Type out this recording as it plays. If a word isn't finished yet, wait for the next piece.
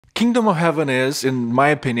Kingdom of Heaven is, in my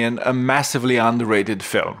opinion, a massively underrated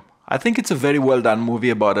film. I think it's a very well done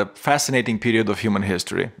movie about a fascinating period of human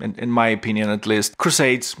history, in my opinion at least.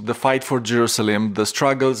 Crusades, the fight for Jerusalem, the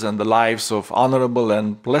struggles and the lives of honorable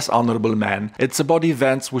and less honorable men. It's about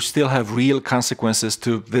events which still have real consequences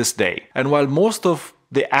to this day. And while most of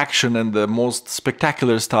the action and the most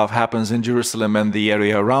spectacular stuff happens in Jerusalem and the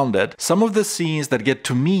area around it, some of the scenes that get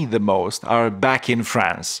to me the most are back in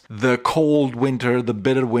France. The cold winter, the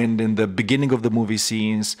bitter wind in the beginning of the movie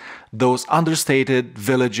scenes, those understated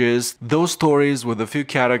villages, those stories with a few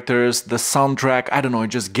characters, the soundtrack, I don't know, it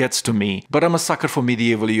just gets to me. But I'm a sucker for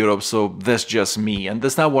medieval Europe, so that's just me, and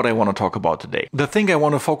that's not what I want to talk about today. The thing I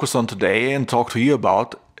want to focus on today and talk to you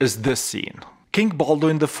about is this scene. King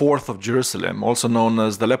Baldwin IV of Jerusalem, also known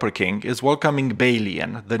as the Leper King, is welcoming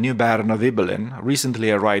Balian, the new Baron of Ibelin, recently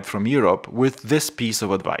arrived from Europe, with this piece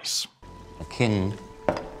of advice. A king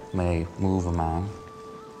may move a man.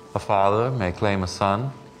 A father may claim a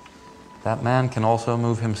son. That man can also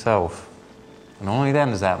move himself. And only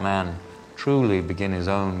then does that man truly begin his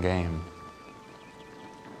own game.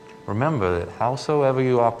 Remember that howsoever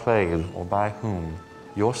you are played, or by whom,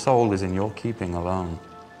 your soul is in your keeping alone.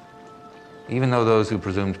 Even though those who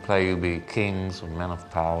presume to play you be kings or men of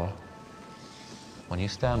power, when you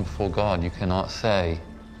stand before God, you cannot say,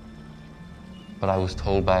 "But I was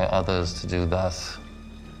told by others to do thus,"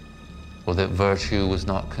 or that virtue was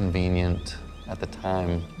not convenient at the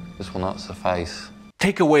time. This will not suffice.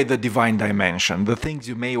 Take away the divine dimension, the things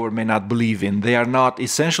you may or may not believe in. They are not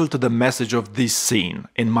essential to the message of this scene,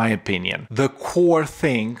 in my opinion. The core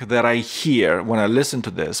thing that I hear when I listen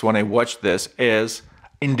to this, when I watch this, is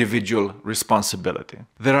individual responsibility.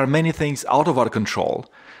 There are many things out of our control,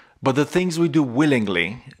 but the things we do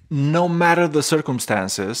willingly, no matter the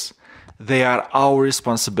circumstances, they are our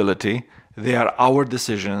responsibility, they are our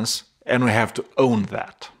decisions, and we have to own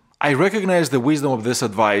that. I recognize the wisdom of this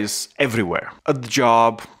advice everywhere. At the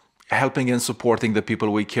job, helping and supporting the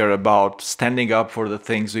people we care about, standing up for the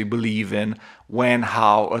things we believe in, when,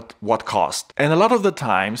 how, at what cost. And a lot of the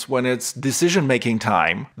times, when it's decision-making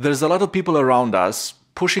time, there's a lot of people around us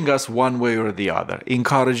pushing us one way or the other,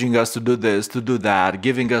 encouraging us to do this, to do that,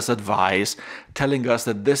 giving us advice, telling us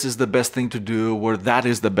that this is the best thing to do or that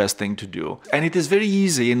is the best thing to do. And it is very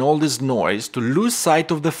easy in all this noise to lose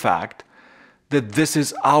sight of the fact that this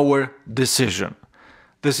is our decision.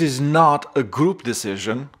 This is not a group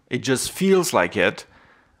decision. It just feels like it.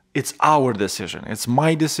 It's our decision. It's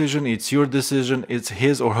my decision. It's your decision. It's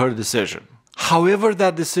his or her decision. However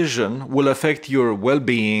that decision will affect your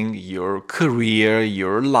well-being, your career,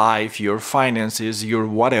 your life, your finances, your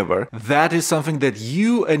whatever, that is something that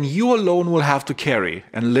you and you alone will have to carry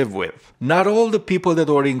and live with. Not all the people that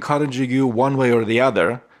were encouraging you one way or the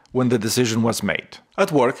other when the decision was made.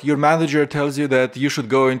 At work, your manager tells you that you should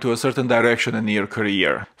go into a certain direction in your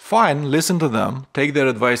career. Fine, listen to them, take their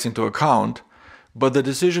advice into account, but the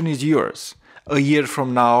decision is yours. A year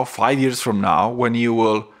from now, 5 years from now, when you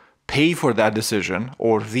will pay for that decision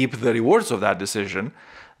or reap the rewards of that decision,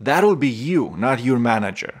 that will be you, not your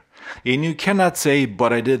manager. And you cannot say,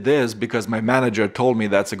 but I did this because my manager told me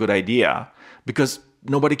that's a good idea, because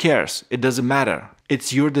nobody cares. It doesn't matter.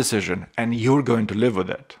 It's your decision and you're going to live with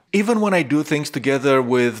it. Even when I do things together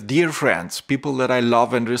with dear friends, people that I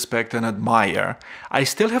love and respect and admire, I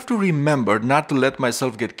still have to remember not to let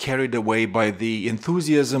myself get carried away by the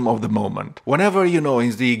enthusiasm of the moment. Whenever, in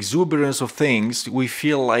the exuberance of things, we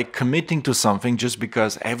feel like committing to something just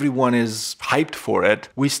because everyone is hyped for it,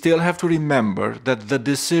 we still have to remember that the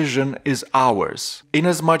decision is ours. In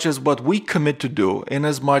as much as what we commit to do, in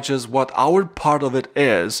as much as what our part of it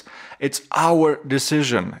is, it's our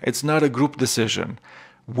decision. It's not a group decision.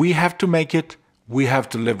 We have to make it. We have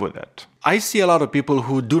to live with it. I see a lot of people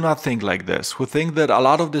who do not think like this, who think that a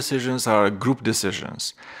lot of decisions are group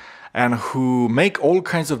decisions, and who make all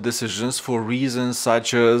kinds of decisions for reasons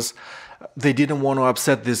such as they didn't want to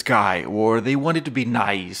upset this guy, or they wanted to be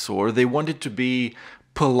nice, or they wanted to be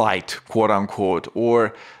polite, quote unquote,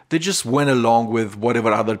 or they just went along with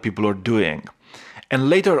whatever other people are doing. And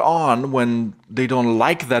later on, when they don't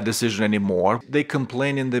like that decision anymore, they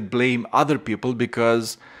complain and they blame other people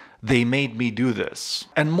because they made me do this.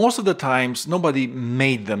 And most of the times, nobody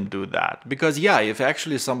made them do that. Because if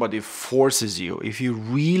actually somebody forces you, if you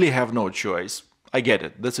really have no choice, I get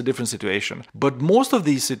it, that's a different situation. But most of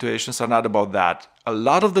these situations are not about that. A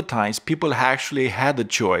lot of the times, people actually had a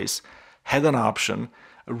choice, had an option,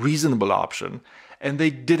 a reasonable option, and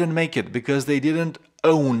they didn't make it because they didn't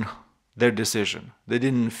own their decision. They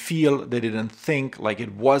didn't feel, they didn't think like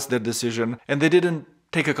it was their decision, and they didn't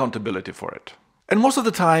take accountability for it. And most of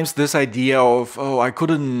the times this idea of, oh, I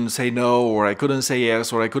couldn't say no, or I couldn't say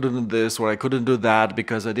yes, or I couldn't do this, or I couldn't do that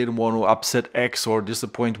because I didn't want to upset X or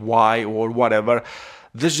disappoint Y or whatever,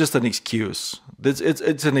 this is just an excuse.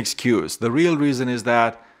 It's an excuse. The real reason is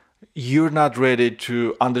that you're not ready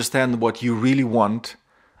to understand what you really want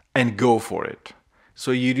and go for it.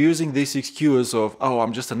 So you're using this excuse of, oh,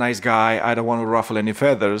 I'm just a nice guy, I don't want to ruffle any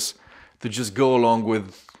feathers, to just go along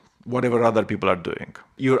with whatever other people are doing.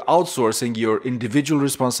 You're outsourcing your individual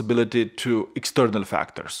responsibility to external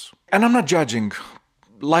factors. And I'm not judging.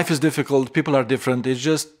 Life is difficult, people are different, it's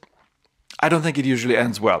just, I don't think it usually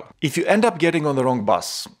ends well. If you end up getting on the wrong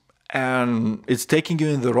bus and it's taking you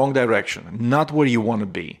in the wrong direction, not where you want to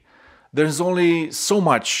be, there's only so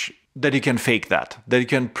much that you can fake that you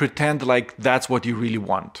can pretend like that's what you really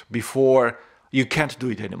want before you can't do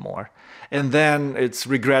it anymore. And then it's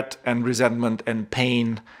regret and resentment and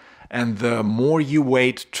pain. And the more you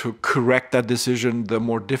wait to correct that decision, the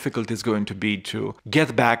more difficult it's going to be to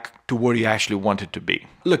get back to where you actually want it to be.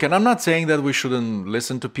 Look, and I'm not saying that we shouldn't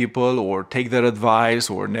listen to people or take their advice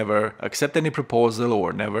or never accept any proposal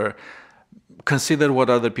or never consider what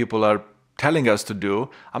other people are telling us to do.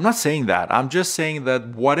 I'm not saying that. I'm just saying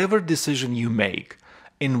that whatever decision you make,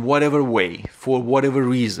 in whatever way, for whatever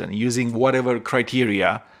reason, using whatever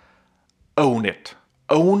criteria, own it.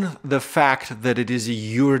 Own the fact that it is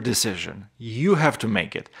your decision. You have to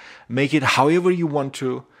make it. Make it however you want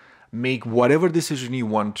to. Make whatever decision you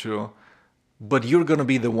want to. But you're going to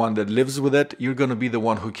be the one that lives with it. You're going to be the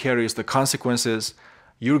one who carries the consequences.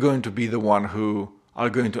 You're going to be the one who are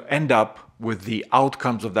going to end up with the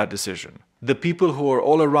outcomes of that decision. The people who are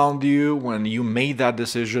all around you when you made that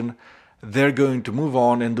decision, they're going to move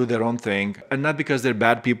on and do their own thing. And not because they're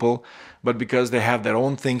bad people, but because they have their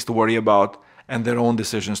own things to worry about and their own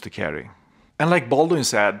decisions to carry. And like Baldwin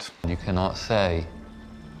said, you cannot say,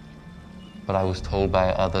 but I was told by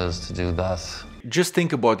others to do thus. Just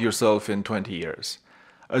think about yourself in 20 years,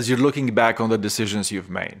 as you're looking back on the decisions you've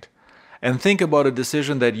made. And think about a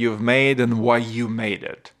decision that you've made and why you made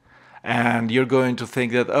it. And you're going to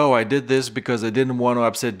think that, oh, I did this because I didn't want to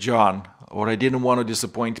upset John, or I didn't want to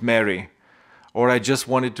disappoint Mary, or I just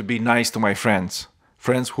wanted to be nice to my friends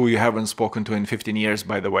who you haven't spoken to in 15 years,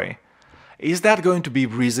 by the way. Is that going to be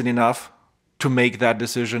reason enough to make that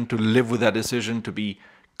decision, to live with that decision, to be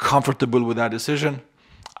comfortable with that decision?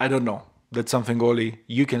 I don't know. That's something only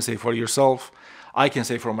you can say for yourself. I can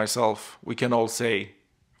say for myself. We can all say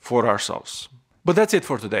for ourselves. But that's it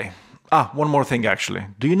for today. One more thing actually.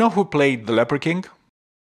 Do you know who played the Leper King?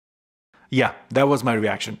 Yeah, that was my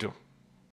reaction too.